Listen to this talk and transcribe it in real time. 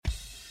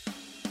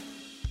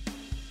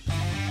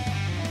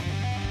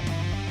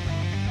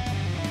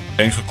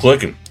Thanks for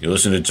clicking. You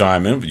listen to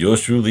Time In with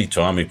yours truly,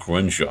 Tommy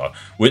Crenshaw.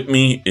 With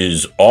me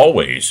is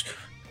always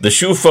the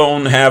shoe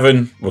phone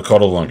having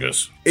Ricardo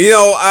Lungus.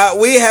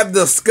 We have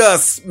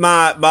discussed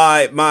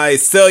my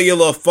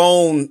cellular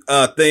phone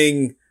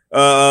thing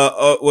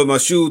with my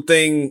shoe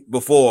thing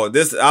before.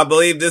 I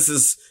believe this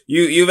is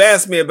you've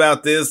asked me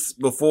about this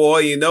before.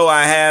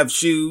 I have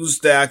shoes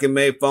that I can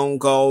make phone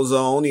calls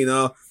on.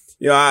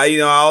 I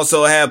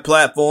also have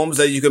platforms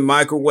that you can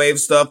microwave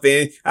stuff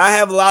in. I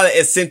have a lot of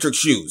eccentric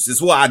shoes.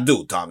 It's what I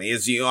do, Tommy.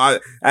 I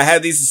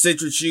have these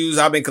eccentric shoes.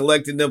 I've been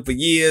collecting them for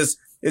years.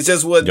 It's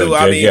just what I do.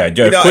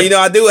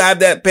 I do have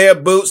that pair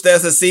of boots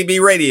that's a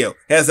CB radio.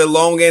 Has a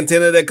long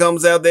antenna that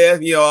comes out there.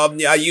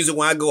 I use it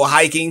when I go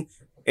hiking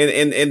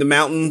in the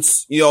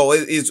mountains.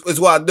 It's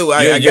what I do.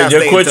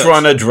 Quit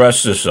trying to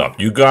dress this up.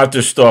 You got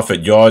this stuff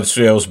at yard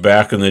sales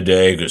back in the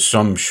day because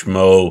some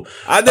schmo.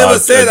 I never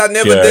said I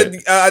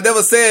did. I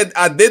never said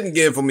I didn't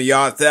get it from a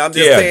yard sale. I'm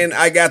just saying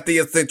I got the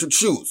eccentric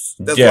shoes.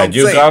 That's what I'm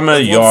saying. You got them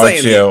at a yard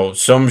sale.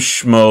 Some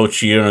schmo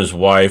cheated on his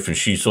wife, and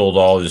she sold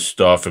all his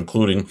stuff,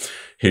 including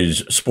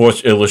his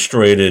Sports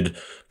Illustrated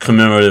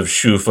commemorative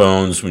shoe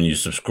phones. When you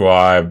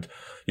subscribed,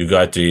 you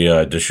got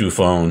the shoe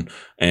phone,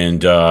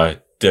 and I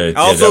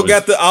also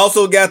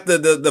got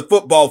the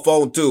football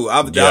phone too.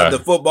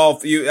 The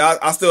football.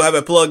 I still have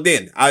it plugged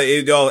in.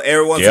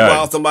 Every once in a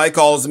while somebody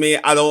calls me.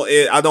 I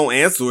don't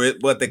answer it,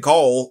 but they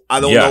call. I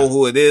don't know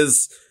who it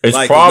is.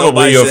 It's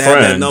probably your friend.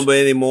 Have that number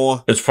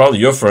anymore. It's probably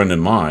your friend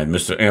and mine,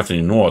 Mr.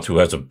 Anthony North, who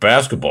has a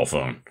basketball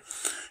phone.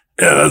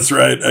 Yeah, that's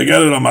right. I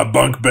got it on my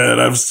bunk bed.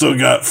 I've still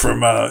got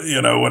from,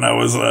 when I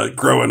was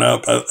growing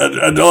up.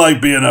 I don't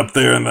like being up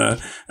there in the,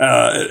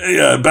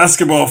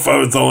 basketball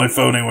phone's the only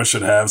phone anyone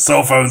should have.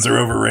 Cell phones are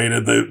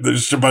overrated.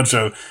 There's a bunch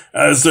of,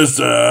 it's just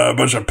a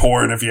bunch of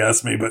porn if you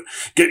ask me, but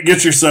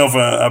get yourself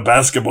a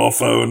basketball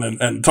phone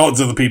and talk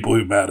to the people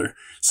who matter.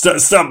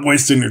 Stop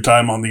wasting your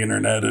time on the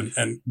internet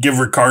and give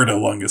Ricardo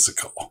Lungus a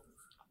call.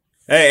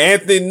 Hey,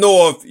 Anthony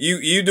North,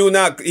 he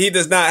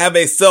does not have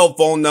a cell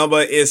phone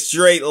number. It's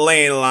straight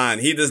landline.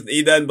 He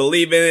doesn't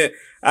believe in it.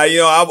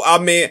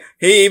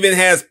 He even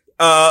has,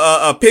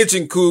 a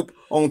pigeon coop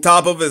on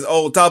top of his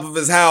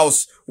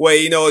house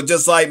where,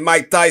 just like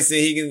Mike Tyson,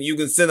 you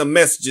can send him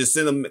messages,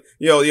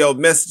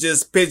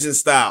 messages pigeon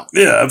style.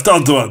 Yeah, I've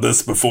talked about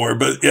this before,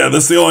 but yeah,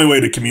 that's the only way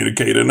to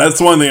communicate. And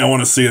that's one thing I want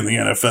to see in the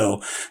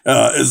NFL,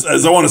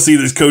 is I want to see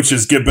these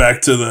coaches get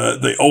back to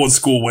the old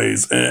school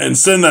ways and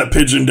send that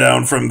pigeon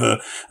down from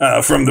the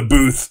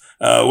booth,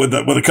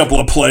 with a couple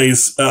of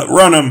plays,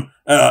 run them,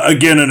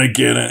 again and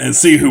again and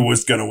see who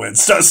was going to win.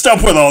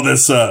 Stop with all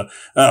this,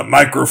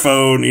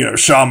 microphone,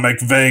 Sean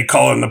McVay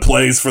calling the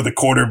plays for the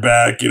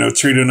quarterback,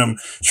 treating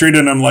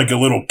him like a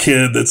little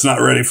kid that's not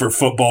ready for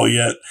football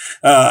yet.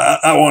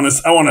 I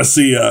want to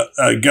see,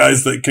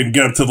 guys that can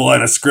get up to the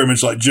line of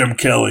scrimmage like Jim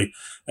Kelly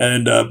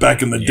and,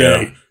 back in the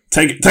day.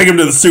 Take him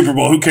to the Super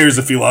Bowl. Who cares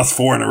if you lost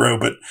 4 in a row?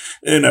 But,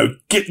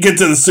 get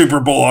to the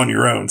Super Bowl on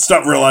your own.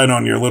 Stop relying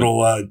on your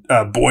little,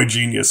 boy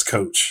genius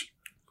coach.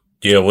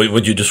 Yeah,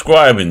 what you're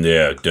describing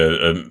there,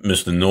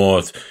 Mr.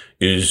 North,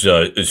 is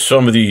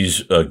some of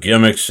these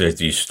gimmicks that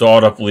these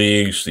startup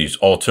leagues, these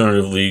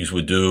alternative leagues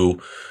would do.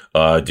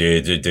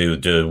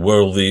 The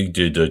World League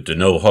did the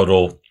no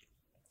huddle.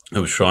 I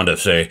was trying to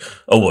say,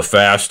 we're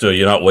faster.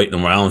 You're not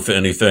waiting around for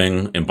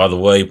anything. And by the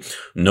way,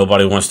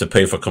 nobody wants to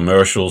pay for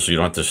commercials. So you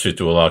don't have to sit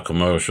through a lot of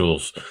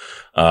commercials,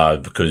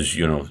 because,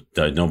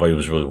 nobody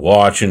was really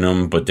watching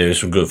them, but there's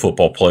some good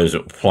football players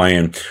that were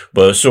playing.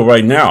 But so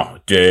right now,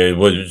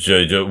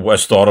 the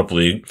West Startup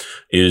League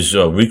is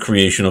a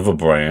recreation of a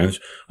brand,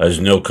 has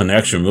no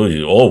connection really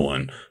to the old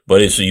one,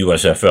 but it's the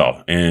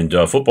USFL. And,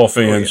 football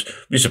fans,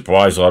 be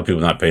surprised a lot of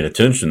people not paying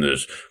attention to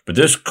this, but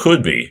this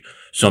could be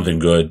something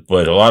good,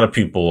 but a lot of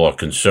people are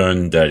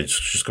concerned that it's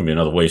just going to be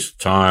another waste of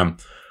time.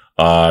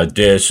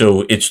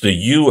 So it's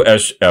the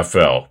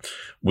USFL,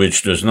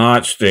 which does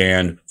not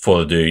stand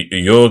for the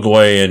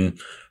Uruguayan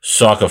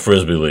Soccer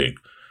Frisbee League.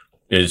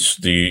 It's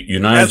the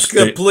United States.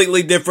 That's a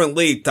completely different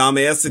league,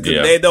 Tommy.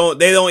 They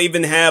don't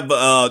even have,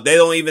 I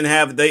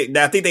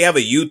think they have a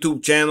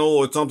YouTube channel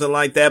or something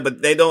like that,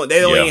 but they don't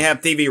even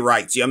have TV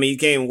rights. You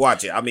can't even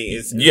watch it.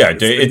 It's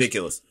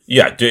ridiculous.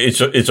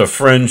 It's a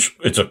fringe,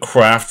 it's a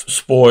craft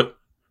sport,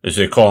 as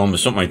they call them, or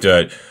something like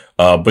that.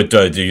 But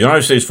the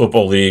United States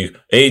Football League,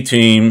 8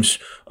 teams,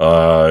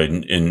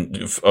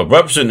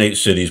 represent 8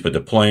 cities, but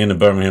they're playing in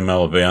Birmingham,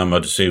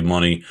 Alabama to save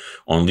money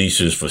on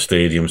leases for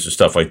stadiums and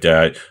stuff like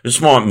that. It's a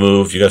smart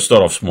move. You got to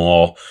start off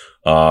small.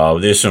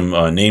 There's some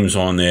names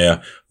on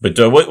there. But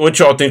what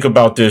y'all think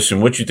about this,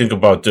 and what you think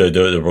about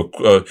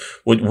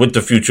what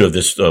the future of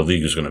this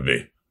league is going to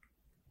be?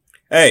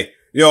 Hey,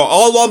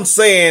 all I'm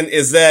saying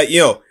is that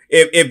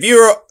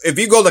if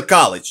you go to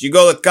college, you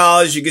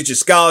get your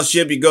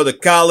scholarship, you go to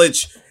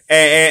college,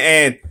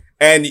 and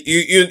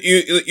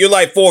you're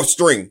like fourth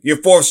string.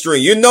 You're fourth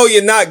string.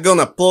 You're not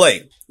gonna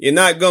play. You're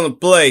not gonna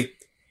play.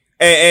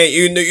 And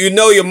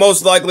you're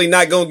most likely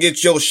not gonna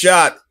get your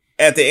shot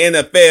at the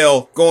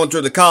NFL going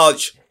to the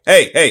college.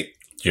 Hey,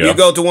 you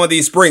go to one of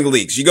these spring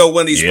leagues. You go to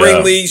one of these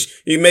spring leagues,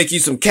 you make you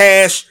some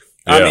cash.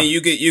 I Yeah. mean,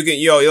 you can,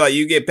 like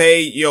you get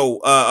paid,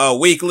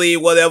 weekly,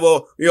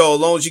 whatever, as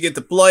long as you get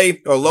to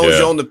play, or as long as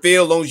you're on the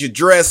field, as long as you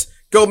dress,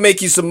 go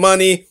make you some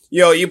money.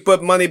 You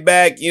put money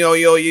back, and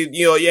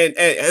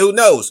who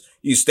knows?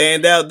 You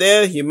stand out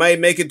there, you might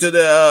make it to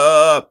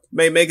the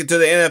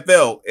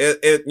NFL.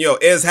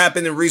 It's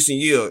happened in recent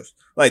years.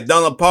 Like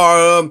Donald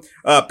Parham,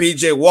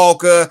 PJ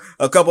Walker,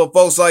 a couple of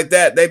folks like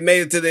that, they've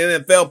made it to the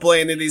NFL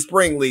playing in these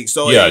spring leagues.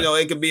 So,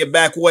 it could be a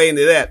back way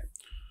into that.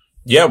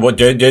 Yeah, well,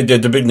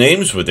 the big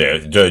names were there.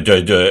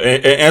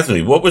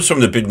 Anthony, what were some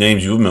of the big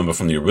names you remember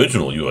from the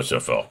original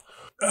USFL?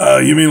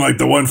 You mean like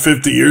the one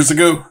 50 years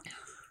ago?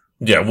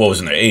 Yeah, what was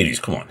in the 80s?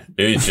 Come on.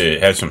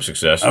 It had some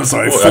success. I'm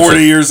sorry,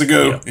 40 years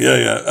ago?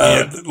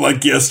 Yeah.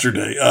 Like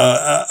yesterday.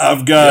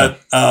 I've got,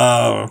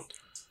 I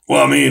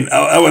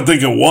would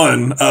think of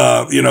one,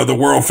 the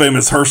world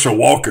famous Herschel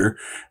Walker.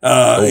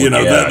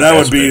 That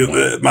would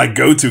be my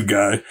go-to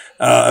guy.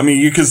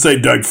 You could say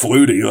Doug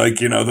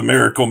Flutie, the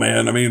Miracle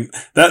Man.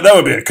 That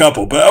would be a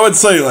couple, but I would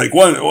say like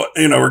one,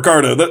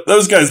 Ricardo,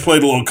 those guys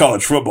played a little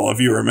college football, if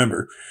you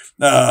remember.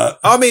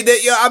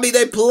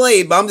 They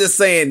played, but I'm just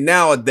saying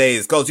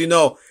nowadays, cause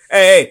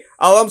hey,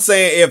 all I'm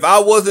saying, if I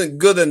wasn't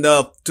good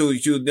enough to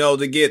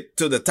get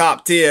to the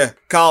top tier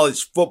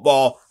college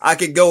football, I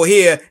could go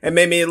here and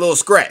make me a little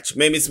scratch,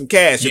 maybe some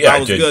cash if I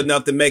was good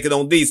enough to make it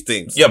on these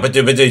teams. Yeah, but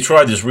they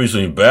tried this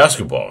recently in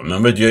basketball.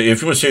 Remember, if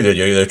you would say that,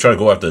 they tried to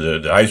go after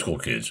the high school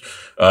kids.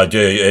 You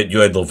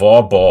had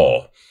LeVar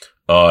Ball,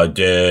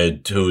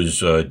 who's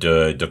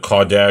the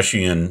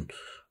Kardashian,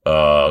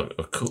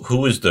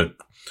 who is the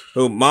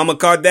Who, Mama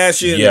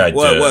Kardashian? Yeah.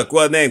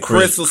 What name?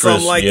 Chris or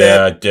something like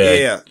that?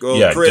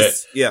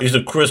 Chris. He's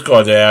the Chris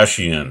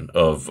Kardashian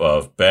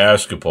of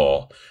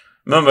basketball.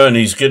 Remember, and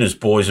he's getting his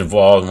boys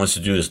involved and wants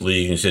to do this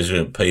league and says he's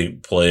going to pay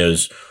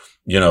players,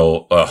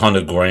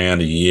 $100,000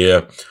 a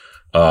year,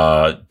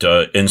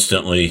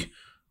 instantly.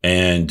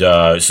 And,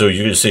 so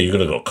you're going to say you're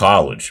going to go to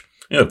college.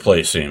 You're going to play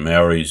at St.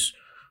 Mary's.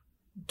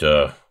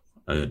 But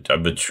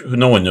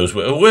no one knows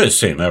where is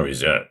St.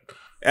 Mary's at?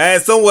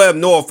 Somewhere up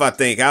north, I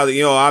think.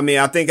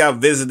 I think I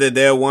visited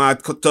there when I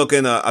took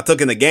in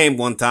a game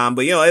one time,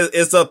 but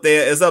it's up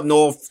there. It's up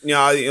north.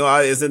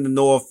 It's in the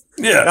north.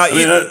 Yeah,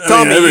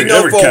 every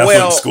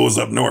Catholic school is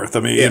up north.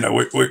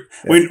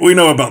 We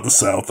know about the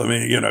South.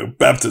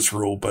 Baptist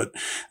rule, but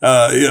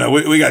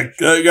we got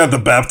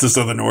the Baptists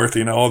of the North.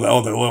 All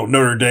the little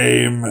Notre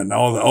Dame and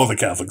all the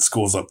Catholic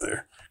schools up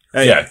there.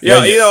 Hey,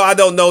 I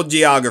don't know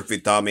geography,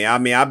 Tommy.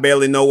 I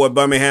barely know where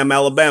Birmingham,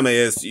 Alabama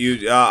is.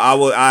 I'm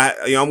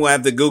gonna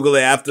have to Google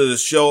it after the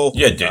show.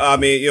 Yeah,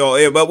 apparently the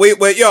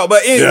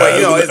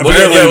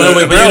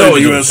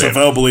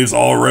USFL believes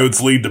all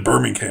roads lead to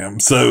Birmingham,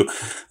 so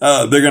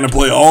they're gonna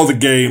play all the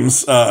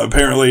games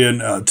apparently in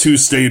 2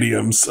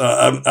 stadiums.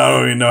 I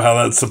don't even know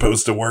how that's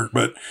supposed to work,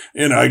 but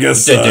I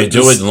guess they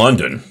do it in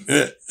London.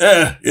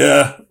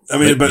 Yeah.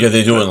 They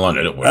do it in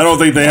London. I don't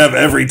think they have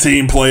every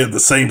team play at the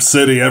same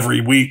city every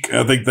week.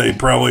 I think they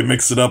probably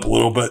mix it up a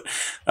little bit.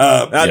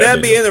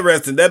 That'd be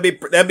interesting.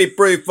 That'd be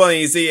pretty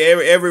funny. You see,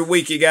 every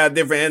week you got a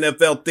different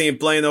NFL team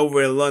playing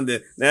over in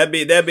London. That'd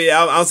be.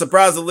 I'm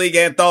surprised the league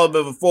hadn't thought of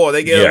it before.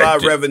 They get a lot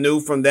of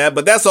revenue from that,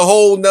 but that's a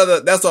whole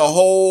nother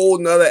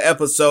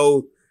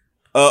episode.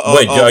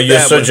 Wait, are you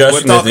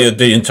suggesting that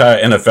the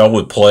entire NFL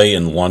would play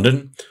in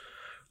London?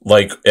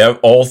 Like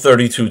all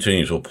 32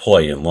 teams will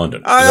play in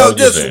London. I know,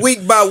 just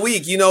week by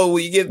week. You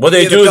get. Well,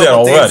 they do that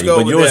already,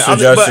 but you were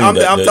suggesting I'm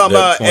talking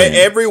about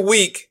every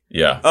week.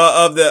 Yeah.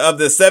 Of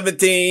the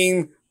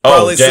 17.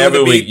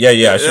 Every week. Yeah.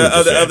 I see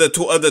what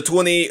of the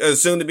 20,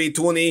 soon to be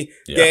 20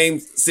 game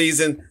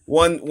season.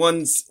 One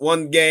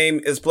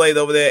game is played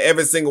over there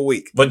every single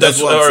week. But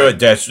that's all right.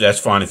 That's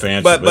fine and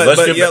fancy. But like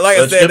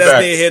I said, that's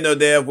neither here nor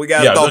there. We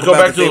got to talk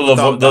about let's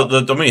go back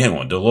to let me hang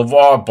on. The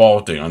LeVar Ball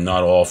thing, I'm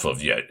not off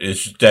of yet.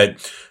 It's that,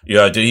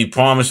 he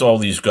promised all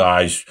these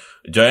guys.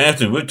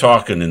 Anthony, we're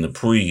talking in the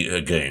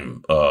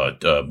pre-game,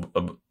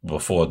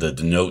 before the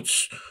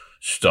notes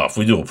stuff.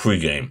 We do a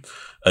pre-game.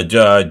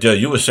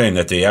 You were saying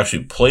that they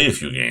actually played a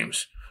few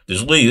games.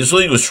 This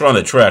league was trying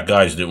to attract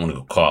guys that didn't want to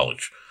go to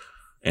college.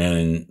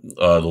 And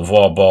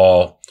LeVar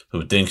Ball,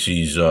 who thinks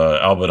he's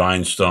Albert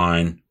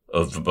Einstein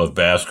of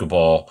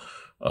basketball,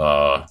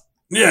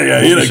 he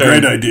had a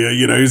great idea.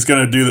 He's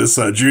going to do this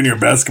Junior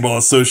Basketball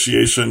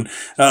Association,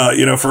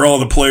 for all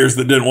the players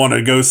that didn't want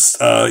to go,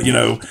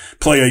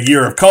 play a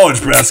year of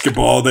college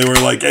basketball. They were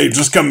like, hey,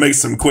 just come make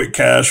some quick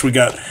cash. We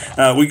got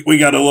we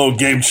got a little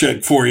game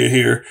check for you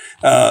here.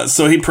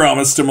 So he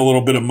promised him a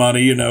little bit of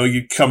money.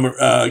 You come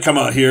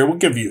out here. We'll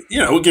give you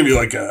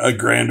like a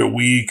 $1,000 a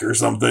week or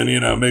something,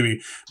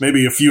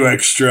 maybe a few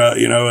extra,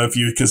 if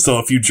you can sell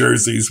a few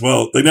jerseys.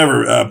 Well, they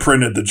never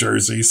printed the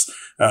jerseys.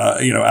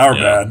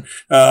 Bad.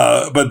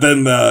 But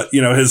then,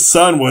 his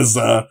son was,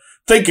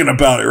 thinking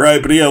about it,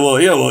 right? But he had a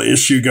little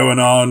issue going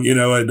on,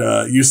 at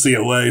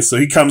UCLA. So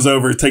he comes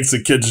over, takes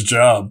the kid's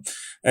job.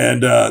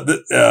 And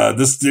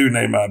this dude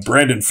named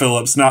Brandon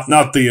Phillips, not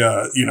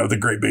the the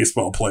great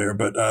baseball player,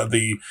 but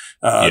the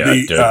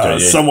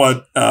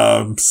somewhat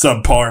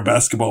subpar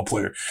basketball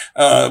player,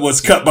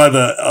 was cut by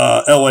the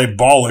LA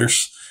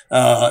Ballers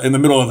in the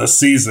middle of the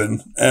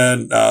season,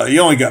 and he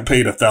only got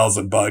paid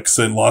 $1,000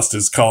 and lost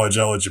his college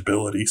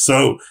eligibility.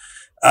 So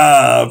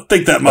I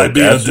think that might be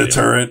a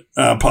deterrent,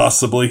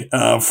 possibly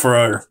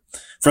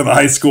for the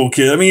high school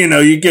kid. I mean,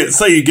 you get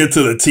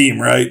to the team,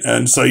 right?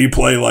 And so you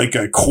play like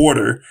a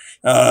quarter.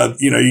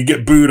 You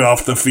get booed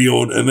off the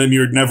field, and then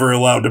you're never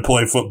allowed to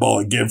play football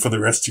again for the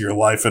rest of your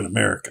life in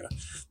America.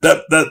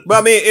 But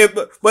I mean,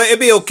 it'd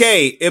be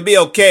okay. It'd be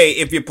okay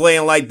if you're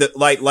playing like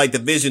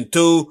Division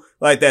II,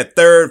 like that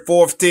third,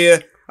 fourth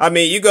tier. I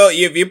mean,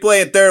 if you're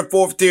playing third,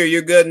 fourth tier,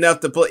 you're good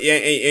enough to play,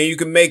 and you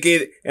can make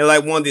it in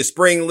like one of the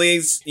spring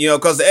leagues,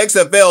 cause the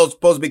XFL is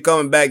supposed to be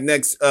coming back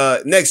next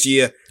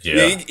year.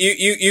 Yeah.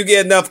 You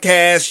get enough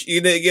cash,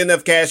 you get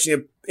enough cash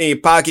in your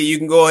pocket. You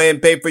can go ahead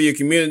and pay for your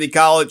community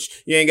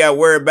college. You ain't got to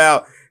worry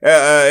about, you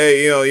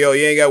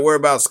ain't got to worry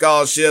about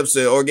scholarships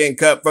or getting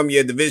cut from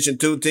your Division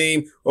II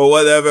team or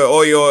whatever.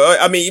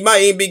 You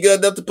might even be good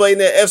enough to play in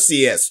the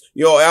FCS.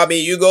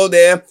 You go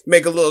there,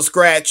 make a little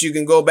scratch. You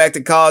can go back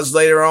to college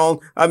later on.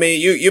 I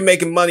mean, you're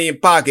making money in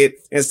pocket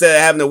instead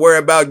of having to worry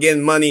about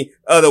getting money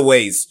other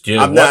ways.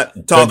 Yeah, I'm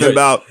not talking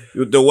about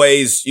the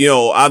ways,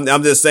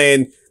 I'm just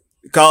saying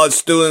college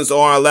students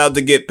aren't allowed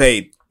to get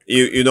paid.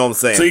 You know what I'm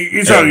saying? So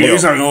you're talking a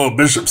little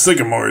Bishop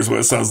Sycamore is what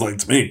it sounds like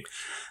to me.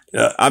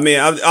 Yeah. I mean,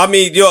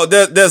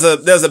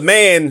 there's a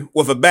man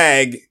with a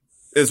bag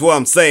is what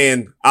I'm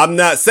saying. I'm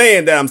not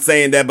saying that I'm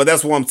saying that, but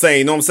that's what I'm saying.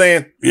 You know what I'm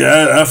saying?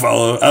 Yeah, I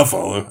follow.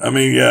 I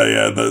mean,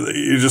 yeah.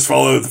 You just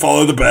follow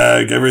the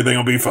bag. Everything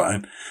will be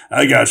fine.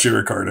 I got you,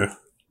 Ricardo.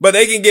 But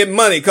they can get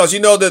money because,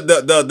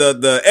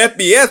 the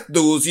FBS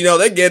dudes,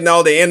 they're getting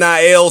all the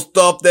NIL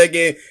stuff. They're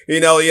getting,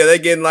 they're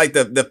getting like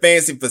the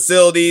fancy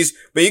facilities.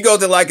 But you go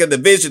to like a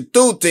Division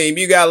II team,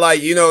 you got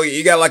like, you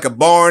got like a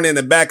barn in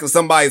the back of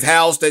somebody's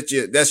house that's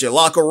your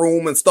locker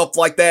room and stuff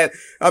like that.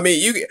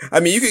 You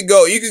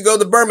could go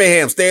to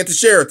Birmingham, stay at the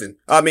Sheraton.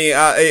 I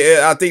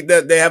think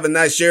that they have a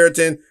nice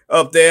Sheraton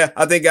up there.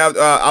 I think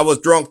I was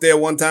drunk there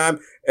one time.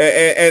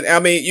 And I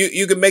mean,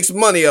 you can make some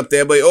money up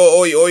there, but,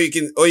 or you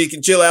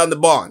can chill out in the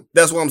barn.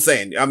 That's what I'm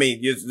saying. I mean,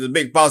 there's a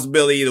big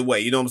possibility either way.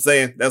 You know what I'm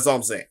saying? That's all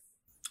I'm saying.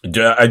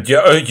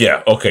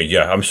 Yeah. Okay.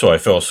 Yeah. I'm sorry. I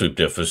fell asleep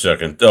there for a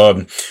second.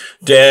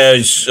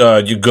 There's,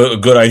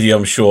 good idea.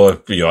 I'm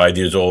sure your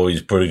idea is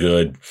always pretty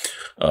good.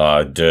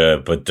 But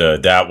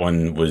that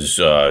one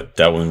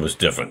was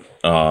different.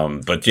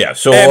 But yeah,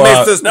 so,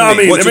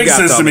 it makes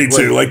sense to me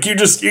too. Like you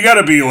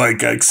gotta be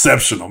like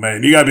exceptional,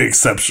 man. You gotta be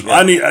exceptional. Yeah.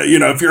 I need,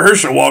 if you're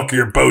Herschel Walker,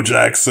 you're Bo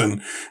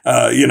Jackson,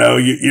 you're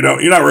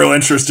not real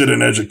interested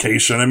in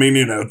education. I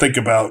mean, think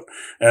about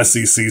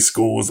SEC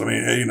schools. I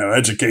mean,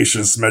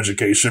 education is some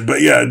education,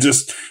 but yeah,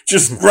 just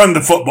run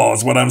the football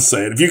is what I'm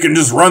saying. If you can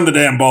just run the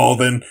damn ball,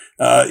 then,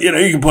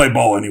 you can play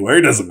ball anywhere.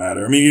 It doesn't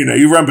matter. I mean,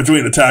 you run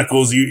between the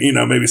tackles,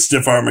 maybe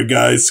stiff arm a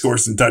guy, score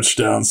some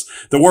touchdowns.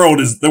 The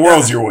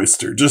world's your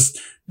oyster. Just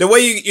the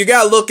way you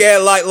gotta look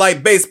at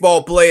like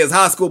baseball players,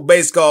 high school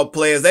baseball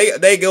players,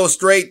 they go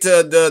straight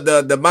to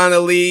the minor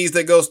leagues.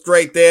 They go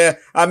straight there.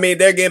 I mean,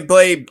 they're getting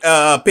paid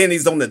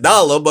pennies on the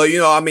dollar, but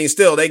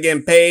still they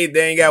getting paid.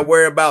 They ain't got to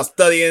worry about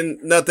studying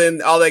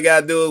nothing. All they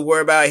gotta do is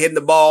worry about hitting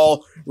the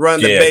ball,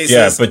 run the bases.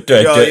 Yeah, but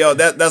that's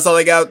all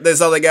they got.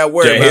 That's all they got to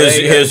worry about.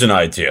 Here's an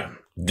idea.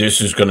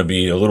 This is going to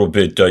be a little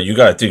bit, you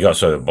got to think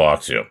outside the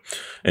box here.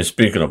 And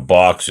speaking of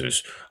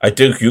boxes, I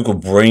think you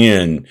could bring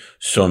in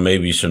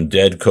maybe some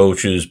dead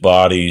coaches'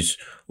 bodies,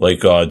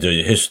 like,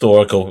 the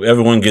historical,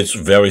 everyone gets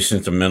very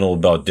sentimental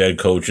about dead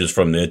coaches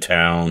from their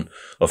town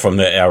or from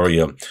their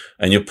area.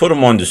 And you put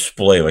them on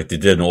display like they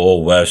did in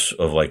Old West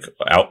of like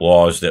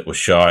outlaws that were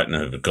shot in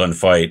a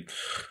gunfight,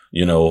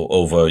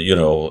 over,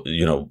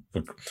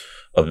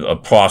 a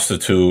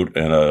prostitute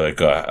and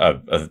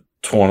a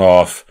torn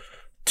off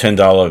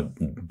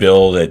 $10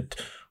 bill that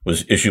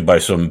was issued by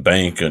some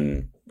bank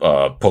in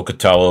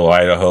Pocatello,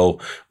 Idaho.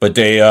 But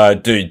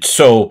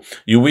so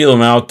you wheel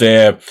them out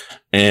there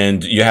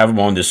and you have them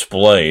on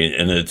display,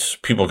 and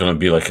people are going to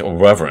be like,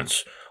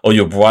 reverence. Oh,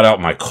 you brought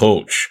out my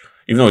coach,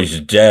 even though he's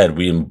dead.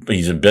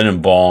 He's been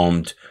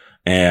embalmed,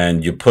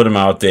 and you put him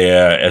out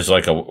there as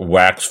like a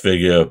wax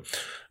figure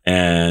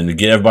and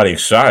get everybody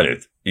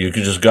excited.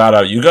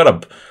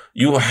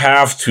 You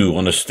have to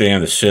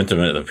understand the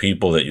sentiment of the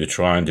people that you're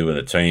trying to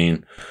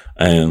entertain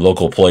and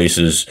local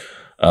places.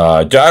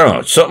 I don't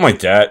know. Something like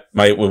that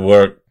would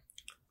work.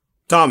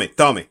 Tommy,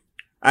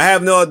 I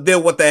have no idea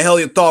what the hell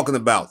you're talking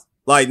about.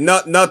 Like,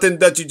 nothing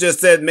that you just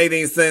said made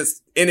any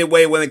sense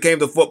anyway when it came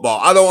to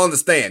football. I don't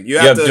understand. You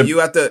have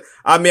to,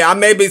 I mean, I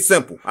may be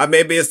simple. I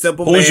may be a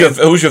simple man.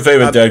 Who's your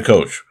favorite dead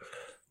coach?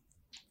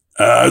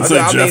 I'd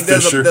say Jeff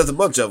Fisher. There's a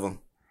bunch of them.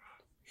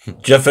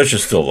 Jeff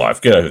Fisher's still alive.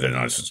 Get out of there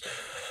nonsense.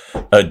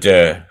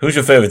 Who's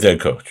your favorite dead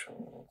coach?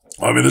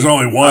 I mean, there's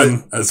only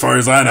one, as far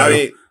as I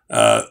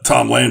know.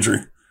 Tom Landry.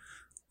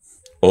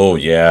 Oh,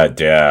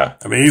 yeah.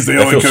 I mean, he's the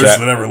only coach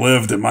that ever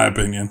lived, in my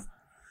opinion.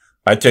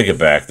 I take it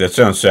back. That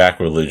sounds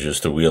sacrilegious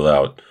to wheel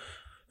out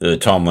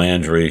Tom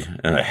Landry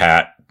and a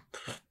hat.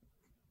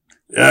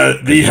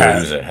 The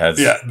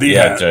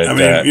hat. I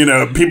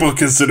mean, people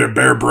consider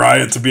Bear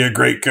Bryant to be a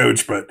great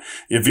coach, but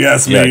if you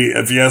ask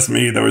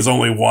me, there was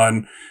only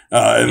one,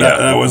 and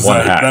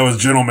that was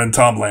gentleman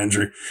Tom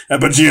Landry.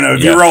 But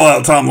if you roll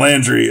out Tom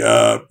Landry,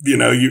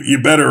 you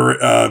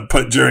better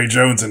put Jerry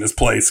Jones in his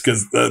place,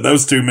 because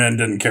those two men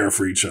didn't care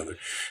for each other.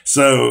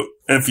 So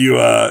if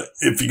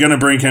you're gonna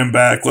bring him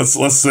back,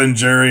 let's send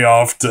Jerry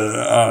off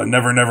to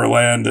Never Never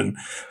Land, and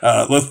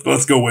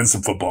let's go win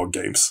some football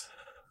games.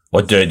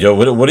 What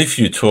if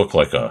you took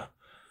like I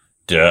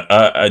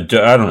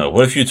don't know.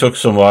 What if you took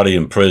somebody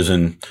in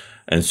prison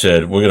and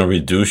said, we're going to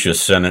reduce your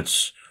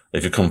sentence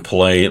if you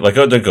complain? Like,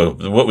 what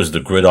was the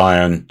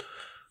gridiron,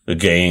 the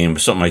game,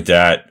 something like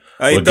that?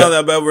 Are you talking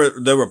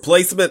about the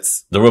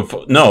replacements?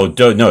 No,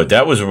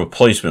 that was a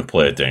replacement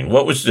player thing.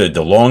 What was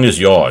the longest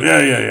yard?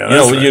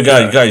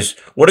 Yeah. Guys,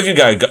 what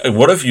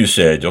if you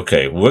said,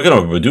 okay, we're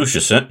going to reduce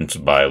your sentence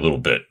by a little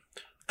bit.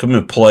 Come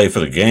and play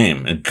for the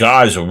game. And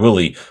guys are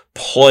really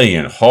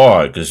playing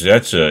hard, because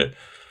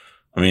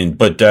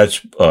but that's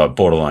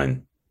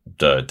borderline.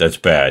 That's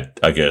bad,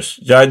 I guess.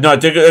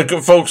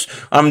 Folks,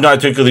 I'm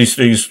not thinking these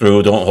things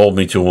through. Don't hold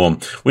me to them.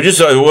 We're just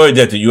worried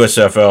that the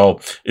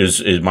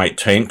USFL might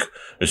tank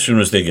as soon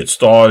as they get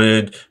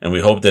started, and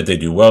we hope that they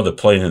do well. They're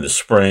playing in the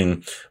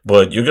spring,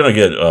 but you're going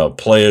to get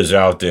players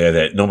out there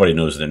that nobody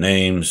knows their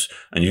names,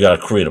 and you got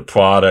to create a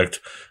product.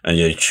 And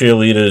your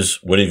cheerleaders,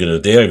 what are you going to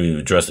do? They haven't even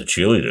addressed the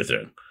cheerleader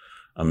thing.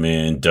 I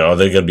mean, are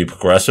they going to be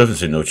progressive and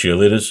say no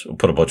cheerleaders? We'll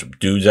put a bunch of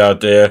dudes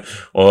out there,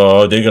 or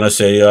are they going to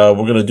say we're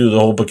going to do the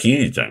whole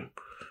bikini thing?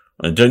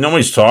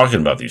 Nobody's talking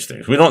about these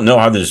things. We don't know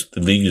how this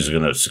league is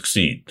going to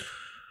succeed.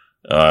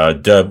 We're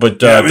going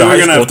to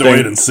have to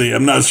wait and see.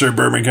 I'm not sure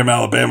Birmingham,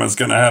 Alabama is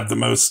going to have the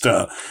most,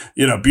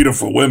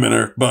 beautiful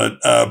women, but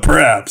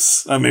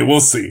perhaps. I mean, we'll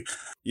see.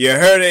 You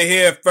heard it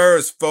here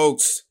first,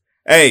 folks.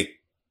 Hey,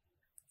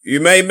 you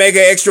may make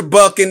an extra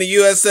buck in the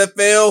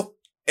USFL.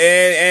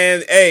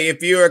 And hey,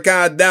 if you're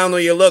kind of down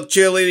on your luck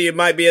cheerleader, you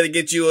might be able to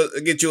get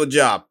you a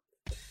job.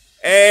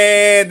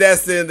 And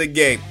that's the end of the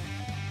game.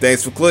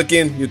 Thanks for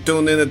clicking. You're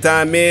tuned in to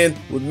Time In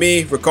with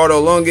me, Ricardo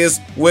Longus.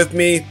 With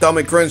me,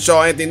 Tommy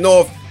Crenshaw, Anthony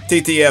North,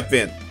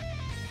 TTFN.